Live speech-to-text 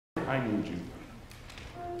I need you.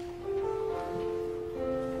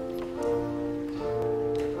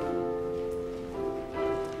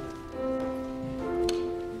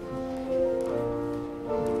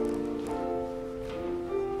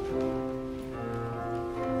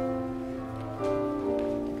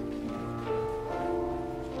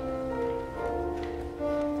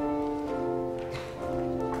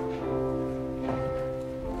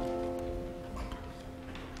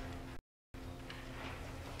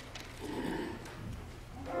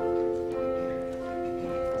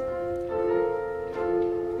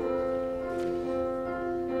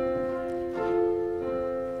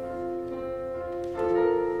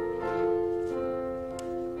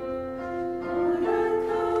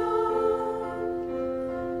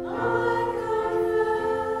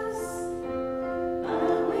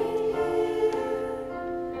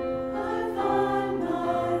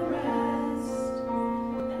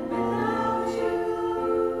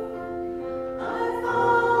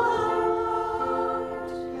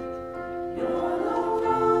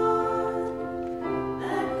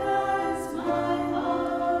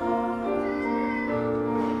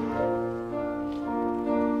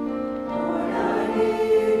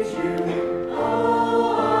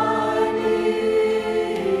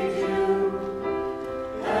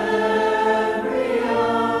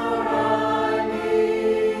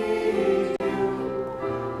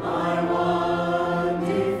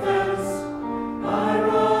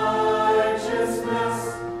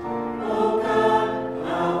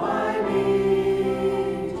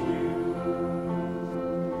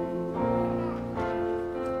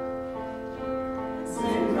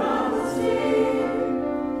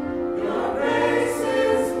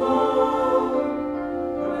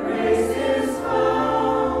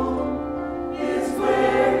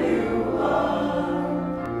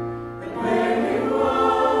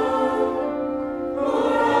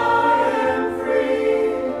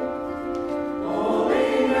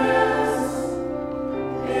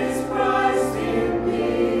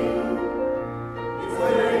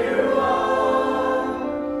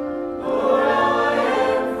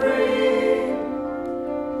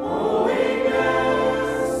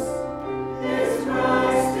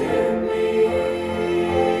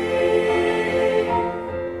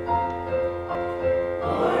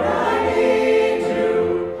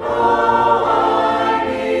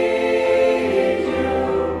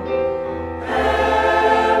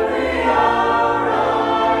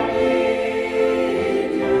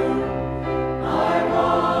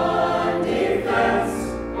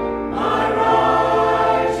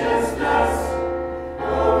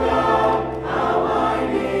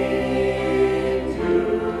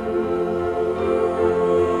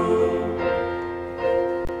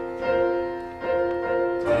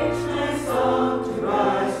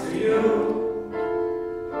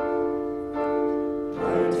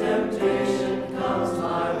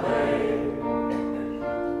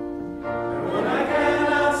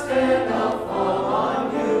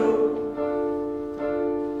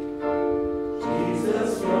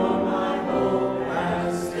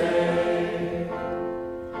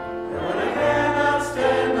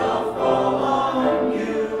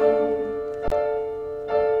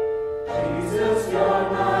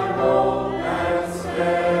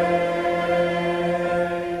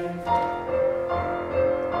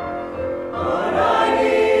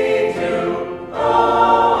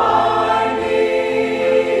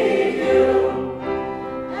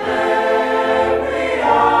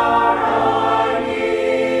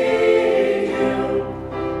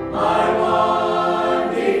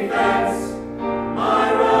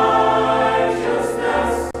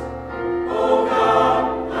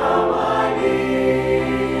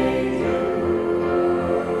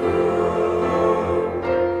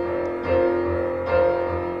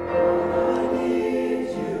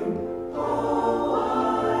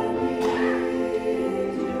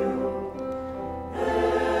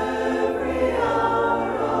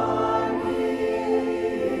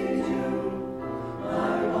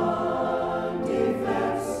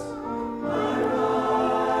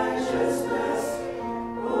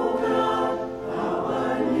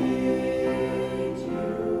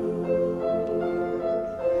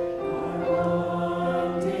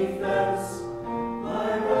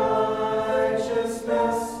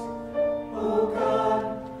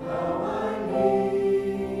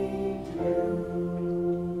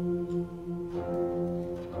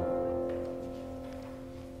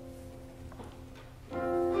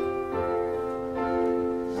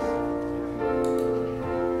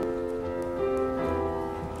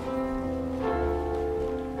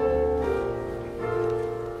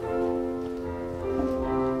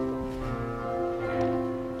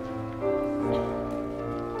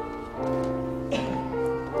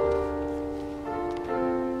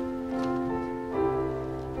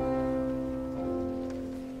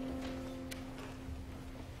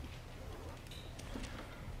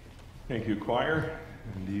 Thank you, choir.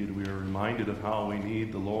 Indeed, we are reminded of how we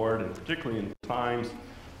need the Lord, and particularly in times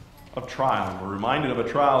of trial. We're reminded of a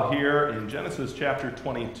trial here in Genesis chapter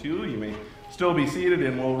 22. You may still be seated,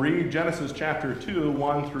 and we'll read Genesis chapter 2,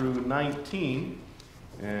 1 through 19,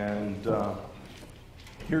 and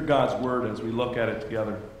hear God's word as we look at it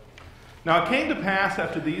together. Now it came to pass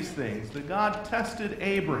after these things that God tested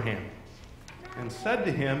Abraham and said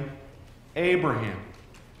to him, Abraham.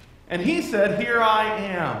 And he said, Here I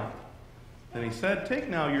am. Then he said, Take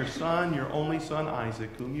now your son, your only son Isaac,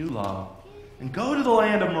 whom you love, and go to the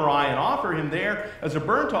land of Moriah and offer him there as a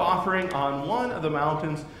burnt offering on one of the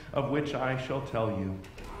mountains of which I shall tell you.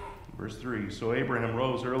 Verse 3, So Abraham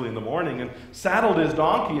rose early in the morning and saddled his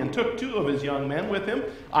donkey and took two of his young men with him,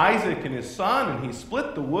 Isaac and his son, and he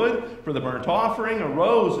split the wood for the burnt offering,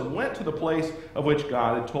 arose and went to the place of which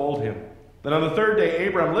God had told him. Then on the third day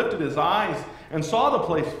Abraham lifted his eyes and saw the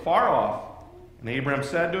place far off. And Abraham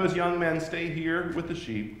said to his young men, Stay here with the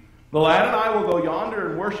sheep. The lad and I will go yonder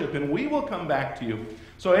and worship, and we will come back to you.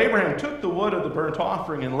 So Abraham took the wood of the burnt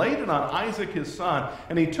offering and laid it on Isaac his son.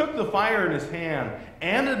 And he took the fire in his hand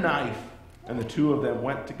and a knife, and the two of them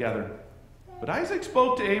went together. But Isaac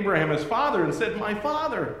spoke to Abraham his father and said, My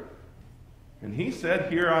father. And he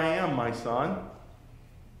said, Here I am, my son.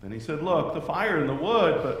 Then he said, Look, the fire and the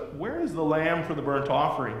wood, but where is the lamb for the burnt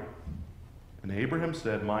offering? And Abraham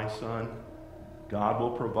said, My son, God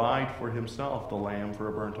will provide for himself the lamb for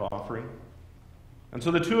a burnt offering. And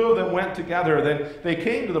so the two of them went together. Then they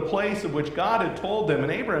came to the place of which God had told them.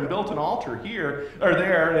 And Abraham built an altar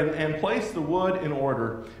there and placed the wood in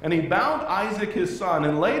order. And he bound Isaac his son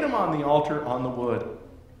and laid him on the altar on the wood.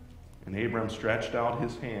 And Abraham stretched out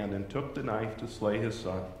his hand and took the knife to slay his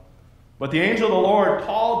son. But the angel of the Lord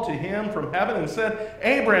called to him from heaven and said,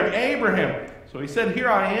 Abraham, Abraham. So he said, Here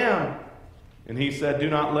I am. And he said, Do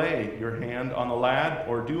not lay your hand on the lad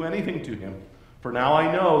or do anything to him. For now I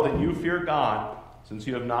know that you fear God, since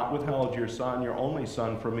you have not withheld your son, your only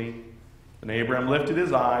son, from me. And Abraham lifted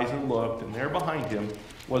his eyes and looked, and there behind him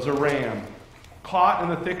was a ram, caught in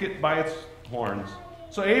the thicket by its horns.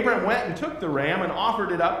 So Abraham went and took the ram and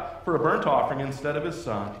offered it up for a burnt offering instead of his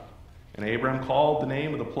son. And Abraham called the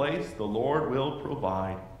name of the place, The Lord Will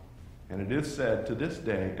Provide. And it is said to this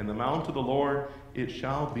day, In the mount of the Lord it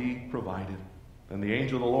shall be provided. Then the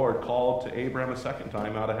angel of the Lord called to Abraham a second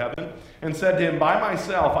time out of heaven and said to him, By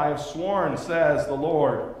myself I have sworn, says the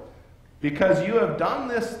Lord, because you have done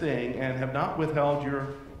this thing and have not withheld your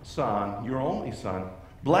son, your only son.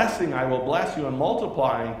 Blessing I will bless you, and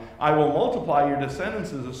multiplying I will multiply your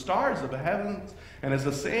descendants as the stars of the heavens and as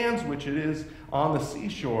the sands which it is on the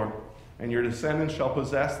seashore. And your descendants shall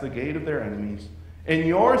possess the gate of their enemies. In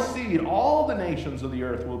your seed all the nations of the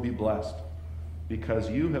earth will be blessed, because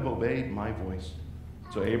you have obeyed my voice.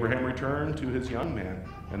 So Abraham returned to his young men,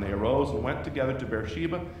 and they arose and went together to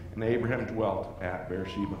Beersheba, and Abraham dwelt at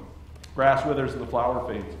Beersheba. Grass withers and the flower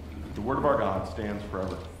fades. The word of our God stands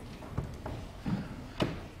forever.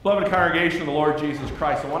 Beloved congregation of the Lord Jesus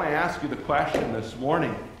Christ, I want to ask you the question this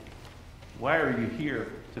morning. Why are you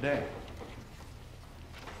here today?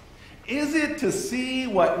 Is it to see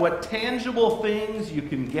what tangible things you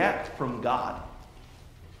can get from God?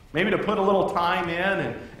 Maybe to put a little time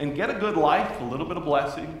in and get a good life, a little bit of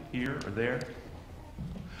blessing here or there?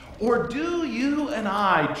 Or do you and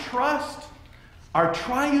I trust our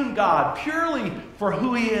triune God purely for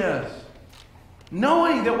who He is,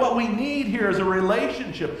 knowing that what we need here is a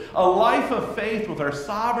relationship, a life of faith with our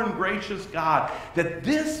sovereign, gracious God, that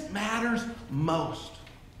this matters most?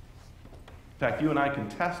 In fact, you and I can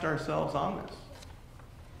test ourselves on this.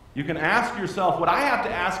 You can ask yourself what I have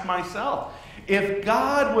to ask myself. If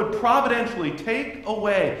God would providentially take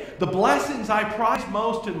away the blessings I prize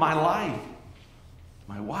most in my life,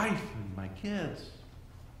 my wife and my kids,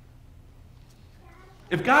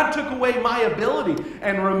 if God took away my ability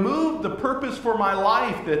and removed the purpose for my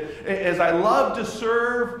life, that as I love to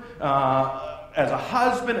serve as a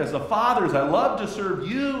husband, as a father, as I love to serve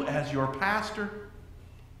you as your pastor,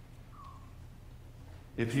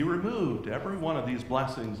 if He removed every one of these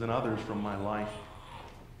blessings and others from my life,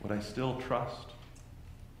 would I still trust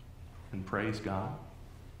and praise God?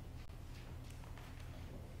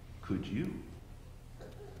 Could you?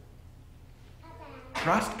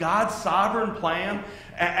 Trust God's sovereign plan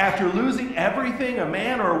after losing everything a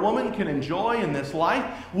man or a woman can enjoy in this life?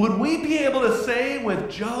 Would we be able to say with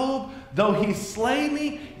Job, though he slay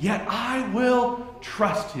me, yet I will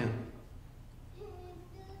trust him?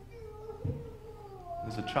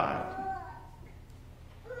 As a child,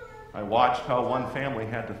 I watched how one family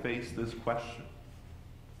had to face this question.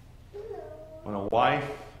 When a wife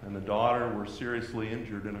and the daughter were seriously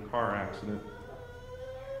injured in a car accident,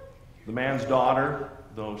 The man's daughter,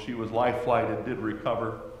 though she was life-flighted, did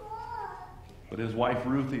recover. But his wife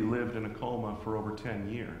Ruthie lived in a coma for over 10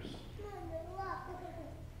 years.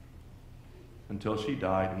 Until she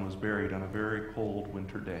died and was buried on a very cold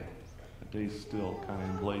winter day. That day's still kind of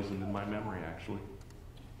emblazoned in my memory, actually.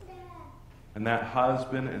 And that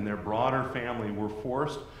husband and their broader family were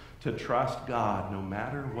forced to trust God no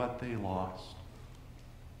matter what they lost.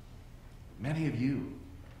 Many of you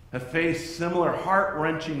have faced similar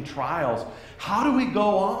heart-wrenching trials. How do we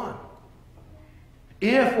go on?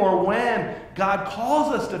 If or when God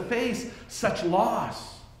calls us to face such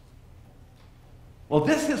loss. Well,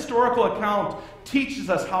 this historical account teaches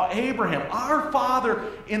us how Abraham, our father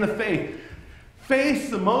in the faith,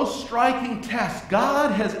 faced the most striking test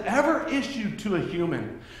God has ever issued to a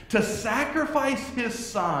human, to sacrifice his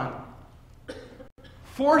son,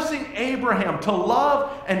 forcing Abraham to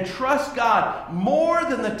love and trust God more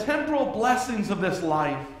than the temporal blessings of this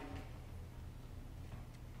life,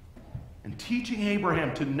 and teaching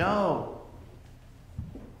Abraham to know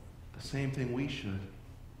the same thing we should.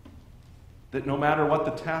 That no matter what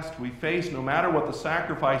the test we face, no matter what the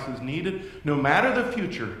sacrifices needed, no matter the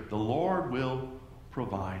future, the Lord will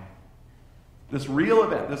provide. This real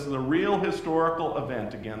event, this is a real historical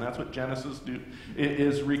event. Again, that's what Genesis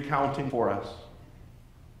is recounting for us.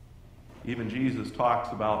 Even Jesus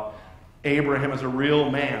talks about Abraham as a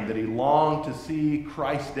real man, that he longed to see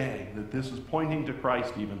Christ's day, that this is pointing to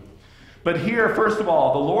Christ even. But here, first of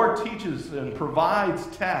all, the Lord teaches and provides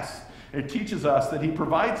tests. It teaches us that he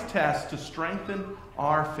provides tests to strengthen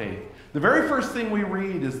our faith. The very first thing we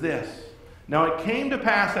read is this. Now it came to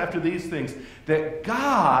pass after these things that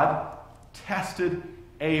God tested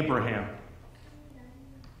Abraham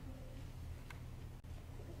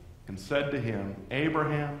and said to him,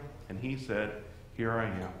 Abraham, and he said, here I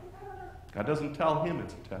am. God doesn't tell him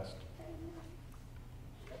it's a test.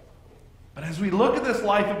 But as we look at this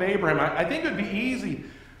life of Abraham, I think it would be easy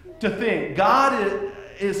to think God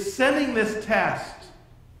is sending this test.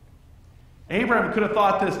 Abraham could have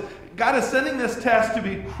thought this. God is sending this test to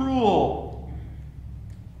be cruel.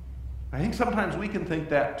 I think sometimes we can think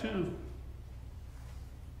that too.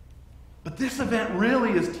 But this event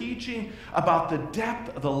really is teaching about the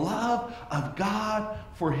depth of the love of God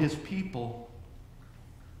for his people.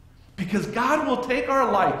 Because God will take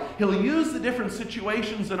our life, he'll use the different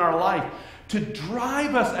situations in our life to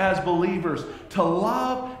drive us as believers to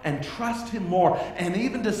love and trust him more, and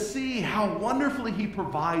even to see how wonderfully he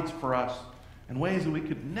provides for us in ways that we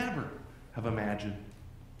could never have imagined.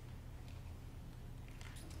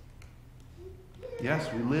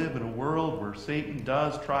 Yes, we live in a world where Satan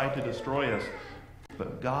does try to destroy us,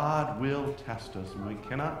 but God will test us, and we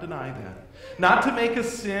cannot deny that. Not to make us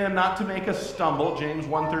sin, not to make us stumble. James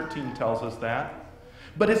 1:13 tells us that.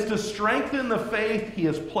 But it's to strengthen the faith he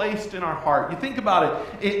has placed in our heart. You think about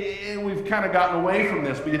it, we've kind of gotten away from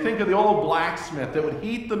this, but you think of the old blacksmith that would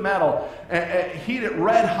heat the metal, heat it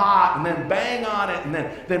red hot, and then bang on it, and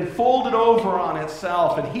then fold it over on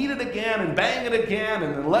itself, and heat it again, and bang it again,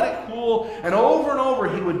 and then let it cool. And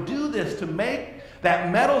over he would do this to make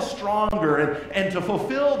that metal stronger and to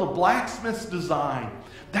fulfill the blacksmith's design.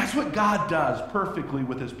 That's what God does perfectly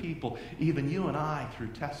with his people, even you and I, through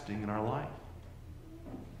testing in our life.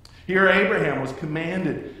 Here Abraham was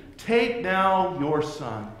commanded, take now your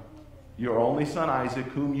son, your only son Isaac,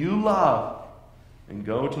 whom you love, and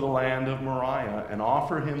go to the land of Moriah and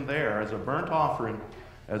offer him there as a burnt offering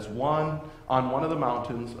on one of the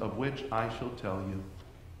mountains of which I shall tell you.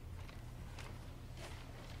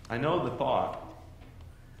 I know the thought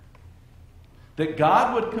that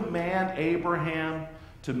God would command Abraham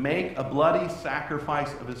to make a bloody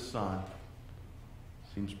sacrifice of his son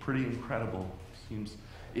seems pretty incredible.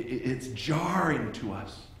 It's jarring to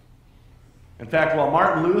us. In fact, while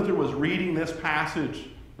Martin Luther was reading this passage,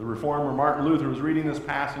 the reformer Martin Luther was reading this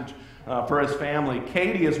passage for his family,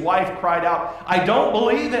 Katie, his wife, cried out, I don't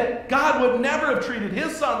believe it. God would never have treated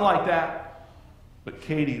his son like that. But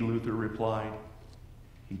Katie, Luther replied,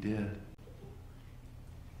 he did.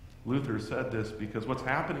 Luther said this because what's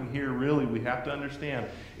happening here, really, we have to understand,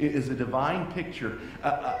 it is a divine picture,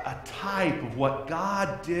 a type of what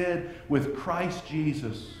God did with Christ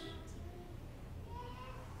Jesus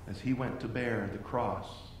as he went to bear the cross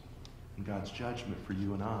and God's judgment for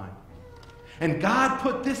you and I. And God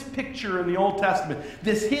put this picture in the Old Testament,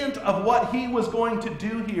 this hint of what he was going to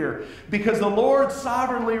do here, because the Lord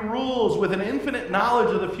sovereignly rules with an infinite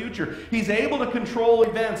knowledge of the future. He's able to control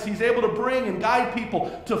events. He's able to bring and guide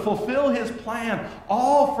people to fulfill his plan,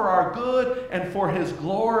 all for our good and for his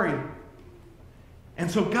glory.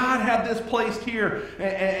 And so God had this placed here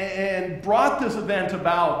and brought this event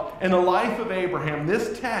about in the life of Abraham,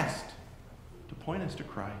 this test, to point us to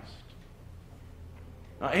Christ.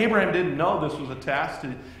 Now, Abraham didn't know this was a test.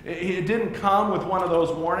 It didn't come with one of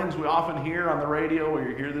those warnings we often hear on the radio where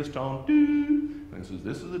you hear this tone, doo, and it says,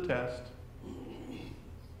 this is a test.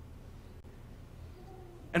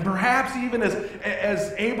 And perhaps even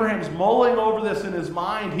as Abraham's mulling over this in his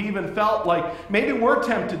mind, he even felt like maybe we're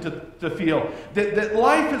tempted to feel that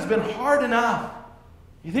life has been hard enough.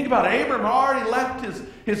 You think about it, Abraham already left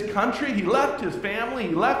his country, he left his family,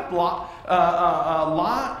 he left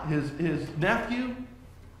Lot, his nephew.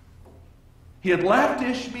 He had left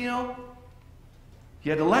Ishmael.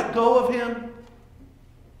 He had to let go of him.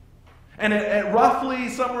 And at roughly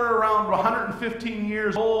somewhere around 115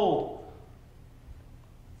 years old,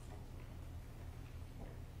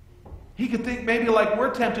 he could think maybe like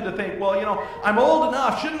we're tempted to think, well, I'm old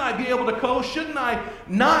enough. Shouldn't I be able to coast? Shouldn't I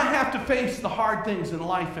not have to face the hard things in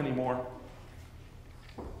life anymore?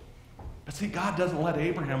 But see, God doesn't let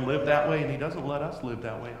Abraham live that way, and he doesn't let us live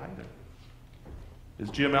that way either. As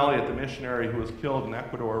Jim Elliot, the missionary who was killed in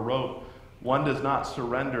Ecuador, wrote, one does not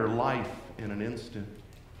surrender life in an instant.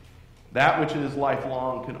 That which is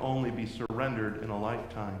lifelong can only be surrendered in a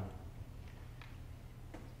lifetime.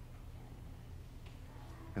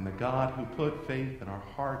 And the God who put faith in our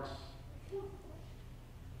hearts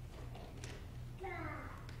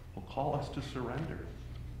will call us to surrender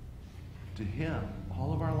to Him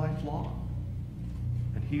all of our life long.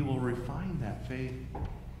 And He will refine that faith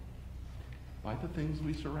by the things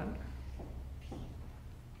we surrender,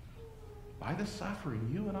 by the suffering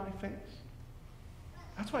you and I face.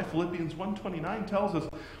 That's why Philippians 1:29 tells us,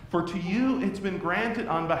 for to you it's been granted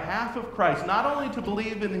on behalf of Christ, not only to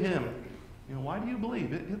believe in Him. Why do you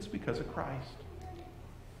believe it? It's because of Christ.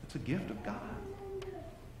 It's a gift of God.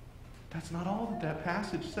 That's not all that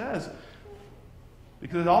passage says.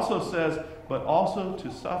 Because it also says, but also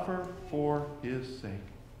to suffer for His sake.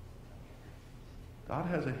 God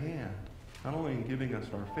has a hand, not only in giving us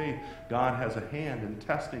our faith, God has a hand in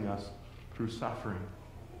testing us through suffering.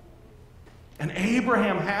 And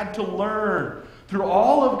Abraham had to learn through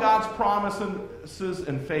all of God's promises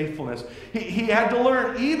and faithfulness. He had to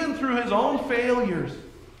learn even through his own failures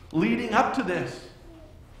leading up to this.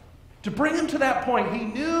 To bring him to that point, he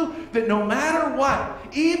knew that no matter what,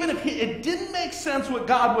 even if it didn't make sense what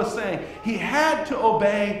God was saying, he had to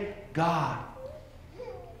obey God.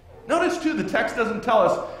 Notice too, the text doesn't tell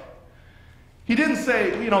us, he didn't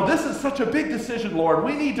say, this is such a big decision, Lord,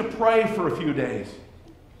 we need to pray for a few days.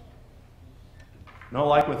 No,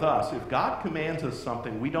 like with us, if God commands us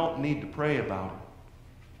something, we don't need to pray about it.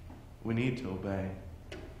 We need to obey.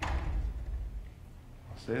 I'll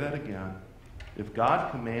say that again. If God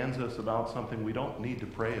commands us about something, we don't need to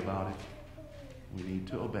pray about it. We need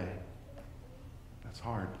to obey. That's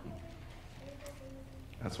hard.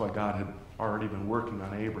 That's why God had already been working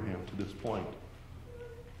on Abraham to this point,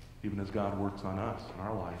 even as God works on us in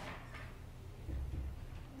our life.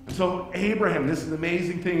 And so Abraham, this is an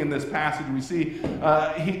amazing thing in this passage. We see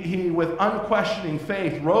he, with unquestioning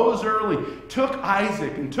faith, rose early, took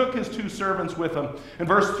Isaac, and took his two servants with him. And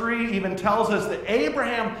verse 3 even tells us that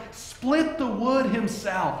Abraham split the wood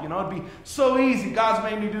himself. It'd be so easy. God's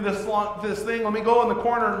made me do this thing. Let me go in the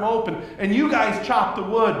corner and mope, and you guys chop the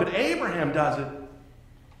wood. But Abraham does it.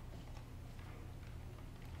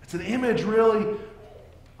 It's an image, really,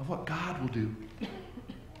 of what God will do.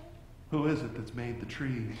 Who is it that's made the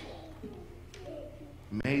trees,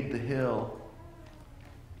 made the hill,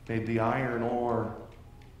 made the iron ore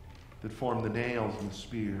that formed the nails and the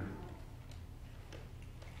spear?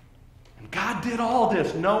 And God did all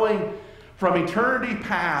this knowing from eternity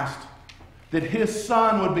past that His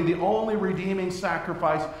Son would be the only redeeming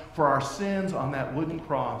sacrifice for our sins on that wooden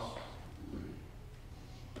cross.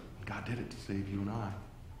 God did it to save you and I.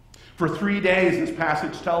 For 3 days, this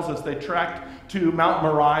passage tells us, they trekked to Mount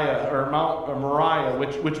Moriah,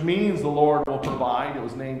 which means the Lord will provide. It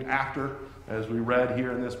was named after, as we read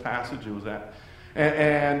here in this passage, it was at.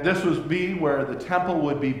 And this would be where the temple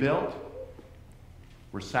would be built,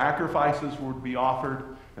 where sacrifices would be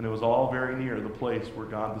offered, and it was all very near the place where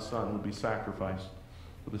God the Son would be sacrificed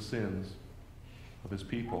for the sins of His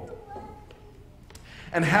people.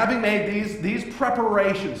 And having made these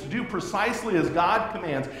preparations to do precisely as God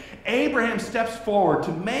commands, Abraham steps forward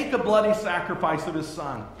to make a bloody sacrifice of his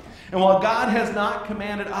son. And while God has not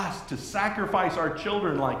commanded us to sacrifice our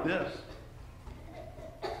children like this,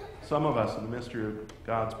 some of us in the mystery of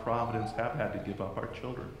God's providence have had to give up our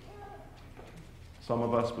children. Some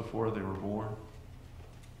of us before they were born.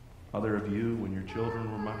 Other of you when your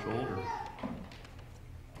children were much older.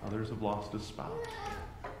 Others have lost a spouse.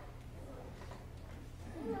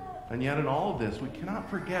 And yet in all of this, we cannot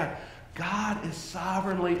forget God is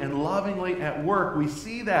sovereignly and lovingly at work. We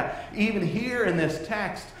see that even here in this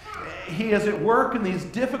text. He is at work in these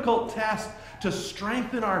difficult tests to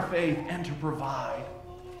strengthen our faith and to provide.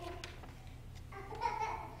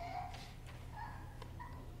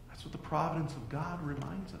 That's what the providence of God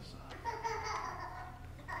reminds us of.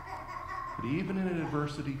 But even in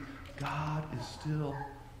adversity, God is still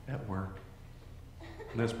at work.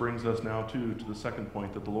 And this brings us now to the second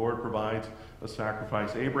point, that the Lord provides a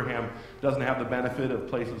sacrifice. Abraham doesn't have the benefit of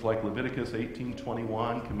places like Leviticus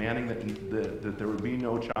 18:21, commanding that there would be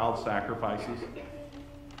no child sacrifices.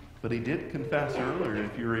 But he did confess earlier,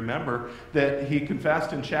 if you remember, that he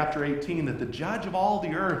confessed in chapter 18 that the judge of all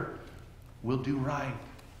the earth will do right.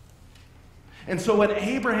 And so when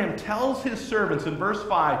Abraham tells his servants in verse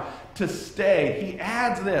 5 to stay, he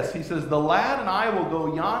adds this. He says, the lad and I will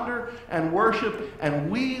go yonder and worship,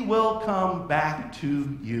 and we will come back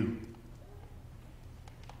to you.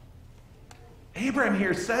 Abraham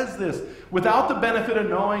here says this without the benefit of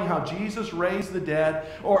knowing how Jesus raised the dead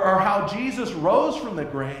or how Jesus rose from the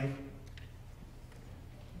grave.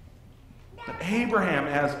 But Abraham,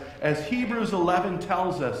 as Hebrews 11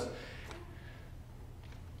 tells us,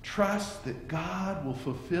 trusts that God will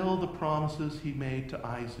fulfill the promises he made to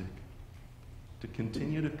Isaac to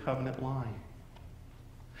continue the covenant line.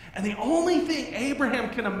 And the only thing Abraham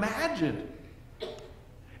can imagine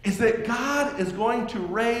is that God is going to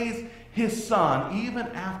raise his son even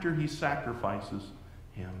after he sacrifices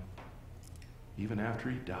him, even after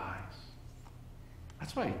he dies.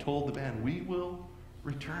 That's why he told the man, we will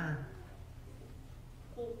return.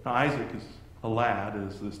 Now, Isaac is a lad,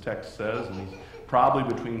 as this text says, and he's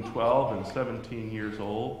probably between 12 and 17 years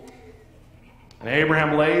old. And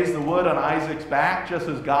Abraham lays the wood on Isaac's back, just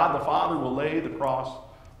as God the Father will lay the cross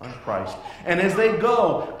on Christ. And as they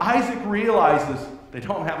go, Isaac realizes they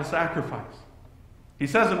don't have a sacrifice. He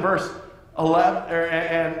says in verse 11,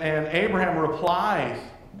 and Abraham replies,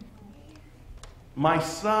 my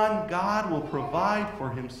son, God will provide for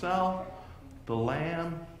himself the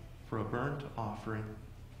lamb for a burnt offering.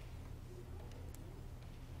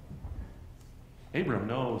 Abraham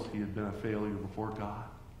knows he had been a failure before God.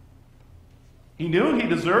 He knew he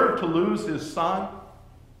deserved to lose his son,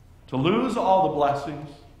 to lose all the blessings.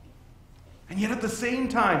 And yet at the same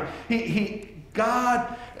time,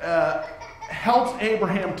 God helps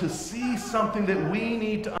Abraham to see something that we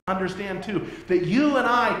need to understand too. That you and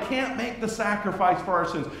I can't make the sacrifice for our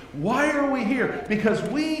sins. Why are we here? Because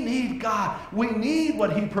we need God. We need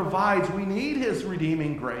what he provides. We need his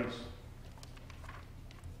redeeming grace.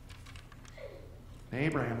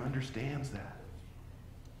 Abraham understands that.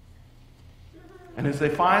 And as they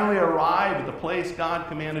finally arrive at the place God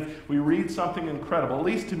commanded, we read something incredible, at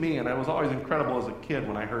least to me, and it was always incredible as a kid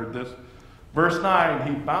when I heard this. Verse 9,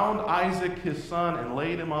 he bound Isaac his son and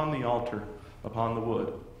laid him on the altar upon the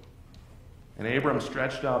wood. And Abram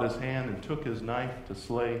stretched out his hand and took his knife to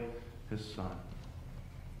slay his son.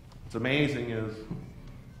 What's amazing is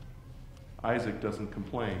Isaac doesn't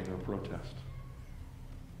complain or protest.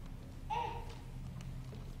 You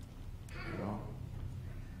know?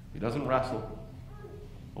 He doesn't wrestle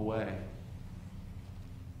away.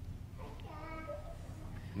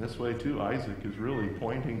 In this way, too, Isaac is really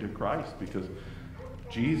pointing to Christ, because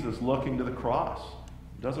Jesus, looking to the cross,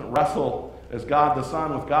 doesn't wrestle as God the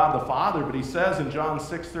Son with God the Father, but he says in John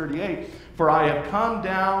 6:38, for I have come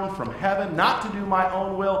down from heaven not to do my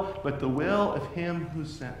own will, but the will of him who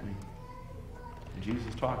sent me. And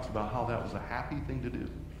Jesus talks about how that was a happy thing to do.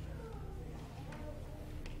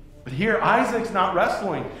 But here, Isaac's not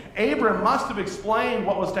wrestling. Abram must have explained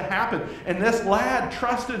what was to happen. And this lad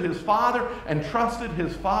trusted his father and trusted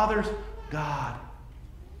his father's God.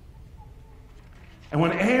 And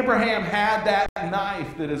when Abraham had that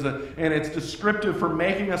knife that is and it's descriptive for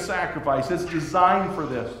making a sacrifice, it's designed for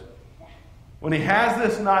this. When he has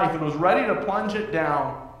this knife and was ready to plunge it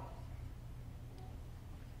down,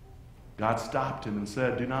 God stopped him and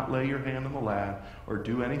said, do not lay your hand on the lad or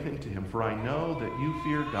do anything to him, for I know that you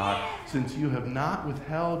fear God, since you have not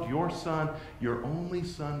withheld your son, your only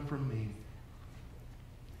son, from me.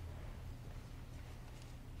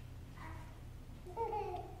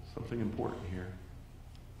 Something important here.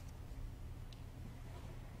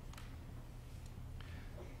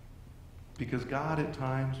 Because God at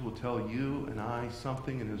times will tell you and I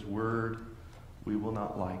something in his word we will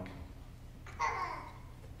not like.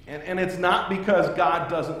 And it's not because God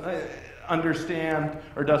doesn't understand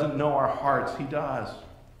or doesn't know our hearts. He does.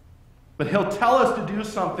 But he'll tell us to do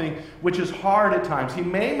something which is hard at times. He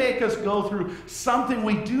may make us go through something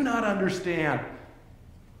we do not understand.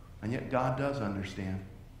 And yet God does understand.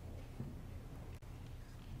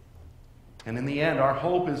 And in the end, our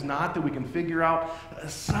hope is not that we can figure out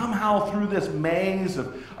somehow through this maze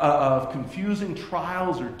of confusing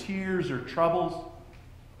trials or tears or troubles.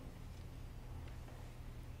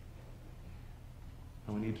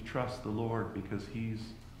 And we need to trust the Lord because He's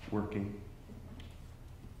working.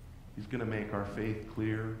 He's going to make our faith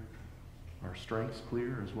clear, our strengths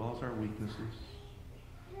clear, as well as our weaknesses.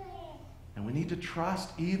 And we need to trust,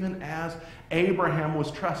 even as Abraham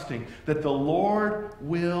was trusting, that the Lord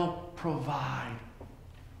will provide.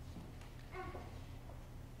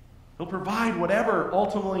 He'll provide whatever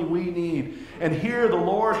ultimately we need. And here the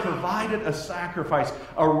Lord provided a sacrifice,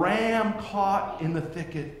 a ram caught in the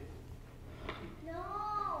thicket.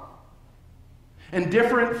 And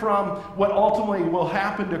different from what ultimately will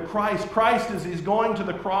happen to Christ, Christ, as He's going to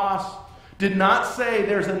the cross, did not say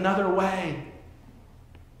there's another way.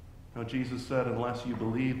 No, Jesus said, unless you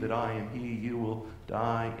believe that I am He, you will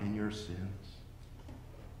die in your sins.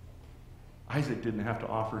 Isaac didn't have to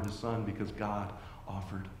offer his son because God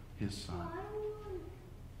offered His Son.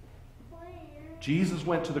 Jesus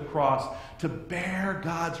went to the cross to bear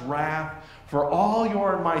God's wrath for all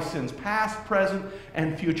your and my sins, past, present,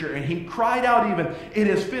 and future. And He cried out even, it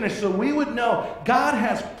is finished. So we would know God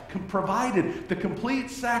has provided the complete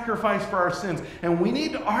sacrifice for our sins. And we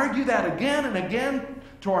need to argue that again and again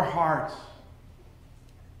to our hearts.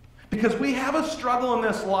 Because we have a struggle in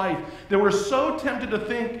this life that we're so tempted to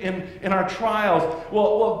think in our trials,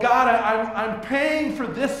 well, God, I'm paying for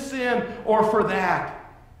this sin or for that.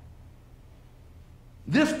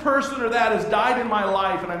 This person or that has died in my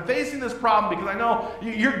life, and I'm facing this problem because I know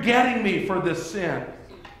you're getting me for this sin.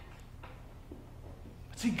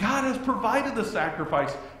 But see, God has provided the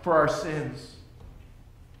sacrifice for our sins.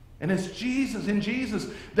 And it's in Jesus,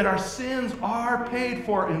 that our sins are paid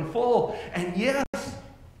for in full. And yes,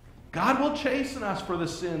 God will chasten us for the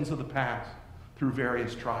sins of the past through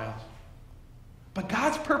various trials. But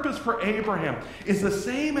God's purpose for Abraham is the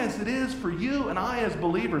same as it is for you and I as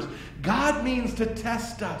believers. God means to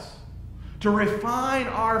test us, to refine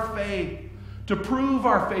our faith, to prove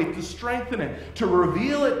our faith, to strengthen it, to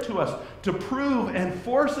reveal it to us, to prove and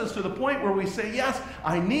force us to the point where we say, yes,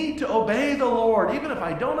 I need to obey the Lord, even if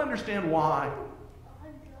I don't understand why.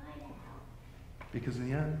 Because in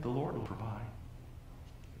the end, the Lord will provide,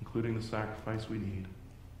 including the sacrifice we need.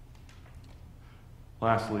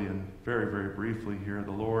 Lastly, and very, very briefly here, the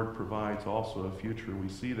Lord provides also a future. We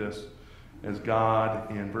see this as God,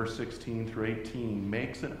 in verse 16 through 18,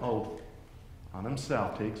 makes an oath on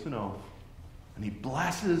Himself, takes an oath, and He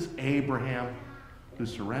blesses Abraham, who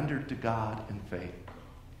surrendered to God in faith.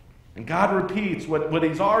 And God repeats what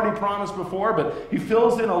He's already promised before, but He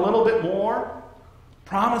fills in a little bit more,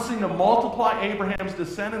 promising to multiply Abraham's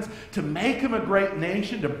descendants, to make him a great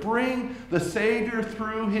nation, to bring the Savior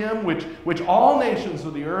through him, which all nations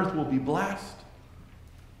of the earth will be blessed.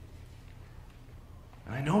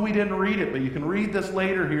 And I know we didn't read it, but you can read this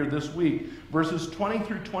later here this week, verses 20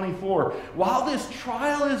 through 24. While this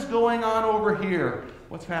trial is going on over here,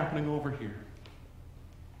 what's happening over here?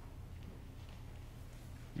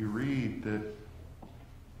 You read that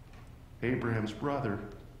Abraham's brother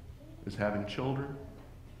is having children.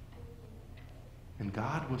 And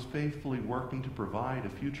God was faithfully working to provide a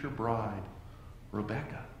future bride,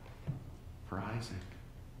 Rebekah, for Isaac.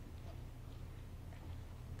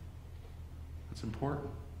 That's important.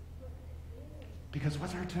 Because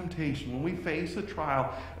what's our temptation? When we face a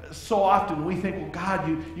trial, so often we think, well, God,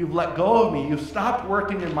 you've let go of me. You've stopped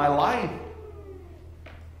working in my life.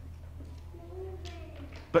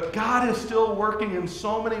 But God is still working in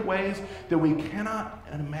so many ways that we cannot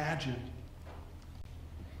imagine.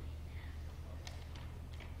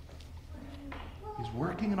 He's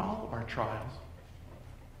working in all of our trials.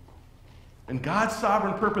 And God's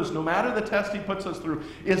sovereign purpose, no matter the test He puts us through,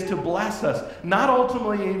 is to bless us, not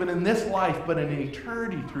ultimately even in this life, but in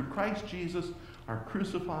eternity through Christ Jesus, our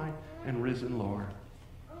crucified and risen Lord.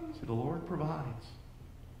 See, the Lord provides.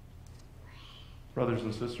 Brothers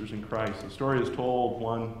and sisters in Christ, the story is told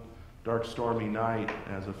one dark, stormy night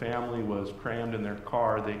as a family was crammed in their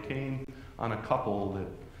car. They came on a couple that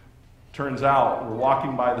turns out were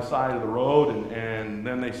walking by the side of the road, and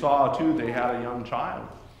then they saw, too, they had a young child.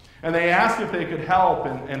 And they asked if they could help,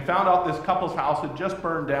 and found out this couple's house had just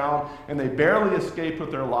burned down, and they barely escaped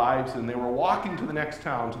with their lives, and they were walking to the next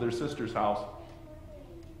town, to their sister's house.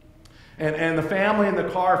 And the family in the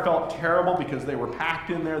car felt terrible because they were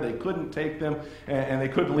packed in there. They couldn't take them, and they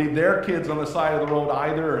couldn't leave their kids on the side of the road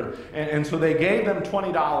either. And so they gave them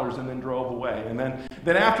 $20 and then drove away. And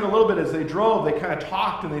then after a little bit, as they drove, they kind of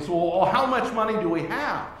talked, and they said, well, how much money do we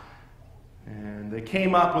have? And they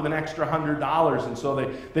came up with an extra $100. And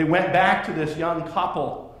so they went back to this young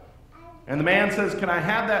couple, And the man says, can I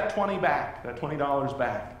have that $20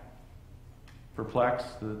 back?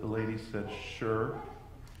 Perplexed, the lady said, sure.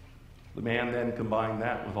 The man then combined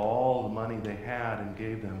that with all the money they had and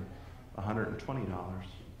gave them $120.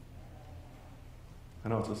 I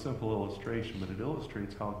know it's a simple illustration, but it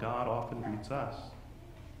illustrates how God often treats us.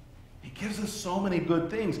 He gives us so many good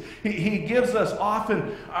things. He gives us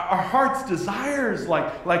often our heart's desires,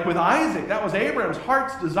 like with Isaac. That was Abraham's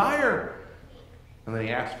heart's desire. And then he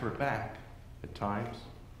asked for it back at times.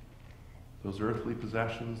 Those earthly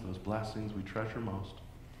possessions, those blessings we treasure most.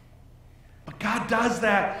 But God does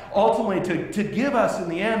that ultimately to give us in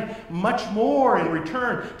the end much more in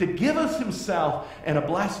return, to give us himself and a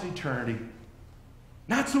blessed eternity.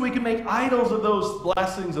 Not so we can make idols of those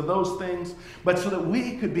blessings, of those things, but so that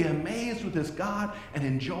we could be amazed with this God and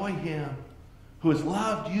enjoy him who has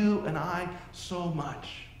loved you and I so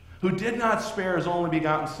much, who did not spare his only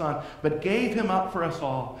begotten Son, but gave him up for us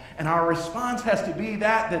all. And our response has to be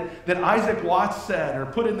that Isaac Watts said, or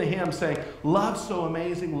put in the hymn saying, love so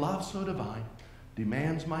amazing, love so divine,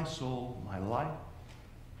 demands my soul, my life,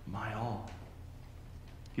 my all.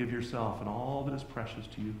 Give yourself and all that is precious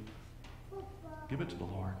to you. Give it to the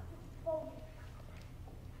Lord.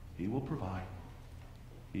 He will provide,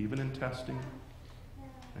 even in testing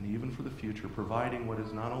and even for the future, providing what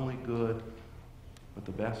is not only good, but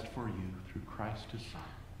the best for you through Christ his Son.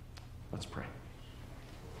 Let's pray.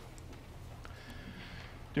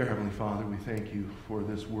 Dear Heavenly Father, we thank you for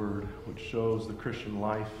this word, which shows the Christian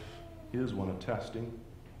life is one of testing.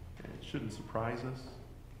 And it shouldn't surprise us,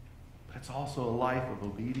 but it's also a life of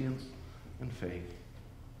obedience and faith.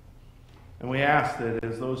 And we ask that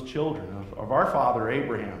as those children of our father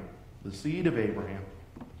Abraham, the seed of Abraham,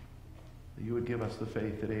 that you would give us the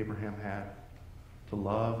faith that Abraham had to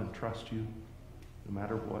love and trust you no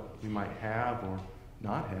matter what we might have or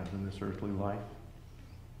not have in this earthly life.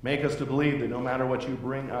 Make us to believe that no matter what you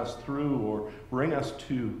bring us through or bring us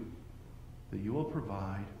to, that you will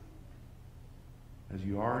provide as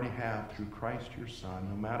you already have through Christ your Son,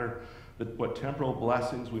 no matter what temporal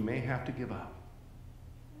blessings we may have to give up.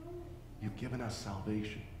 You've given us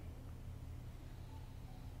salvation.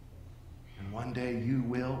 And one day you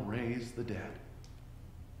will raise the dead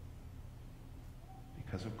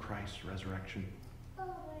because of Christ's resurrection,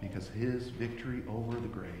 because his victory over the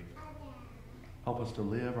grave. Help us to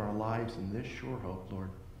live our lives in this sure hope,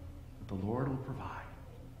 Lord, that the Lord will provide.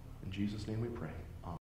 In Jesus' name we pray.